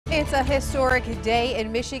It's a historic day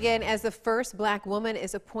in Michigan as the first black woman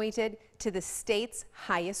is appointed to the state's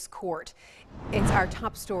highest court. It's our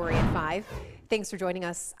top story at 5. Thanks for joining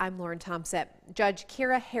us. I'm Lauren Thompson. Judge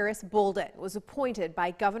Kyra Bolden was appointed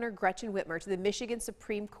by Governor Gretchen Whitmer to the Michigan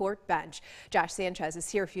Supreme Court bench. Josh Sanchez is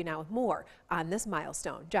here for you now with more on this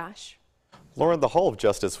milestone. Josh. Lauren, the Hall of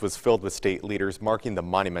Justice was filled with state leaders marking the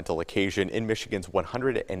monumental occasion in Michigan's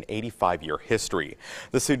 185-year history.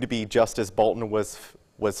 The soon-to-be Justice Bolden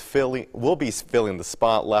will be filling the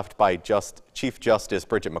spot left by Chief Justice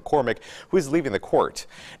Bridget McCormick, who is leaving the court.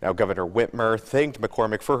 Now, Governor Whitmer thanked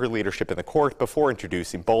McCormick for her leadership in the court before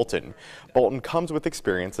introducing Bolden. Bolden comes with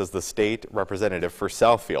experience as the state representative for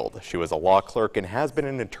Southfield. She was a law clerk and has been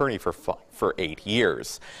an attorney for 8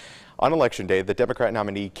 years. On Election Day, the Democrat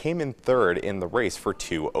nominee came in third in the race for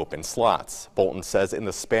 2 open slots. Bolden says in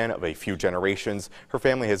the span of a few generations, her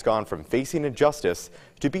family has gone from facing injustice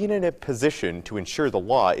to being in a position to ensure the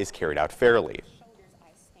law is carried out fairly.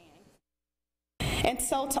 And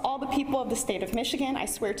so to all the people of the state of Michigan, I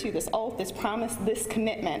swear to you this oath, this promise, this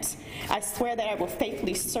commitment. I swear that I will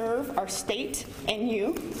faithfully serve our state and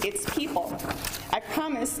you, its people. I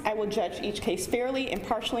promise I will judge each case fairly,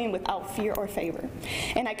 impartially, and without fear or favor.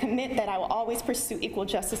 And I commit that I will always pursue equal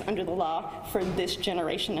justice under the law for this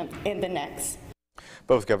generation and the next.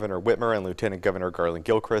 Both Governor Whitmer and Lieutenant Governor Garland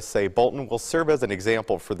Gilchrist say Bolden will serve as an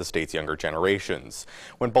example for the state's younger generations.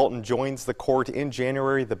 When Bolden joins the court in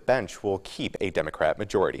January, the bench will keep a Democrat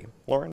majority. Lauren?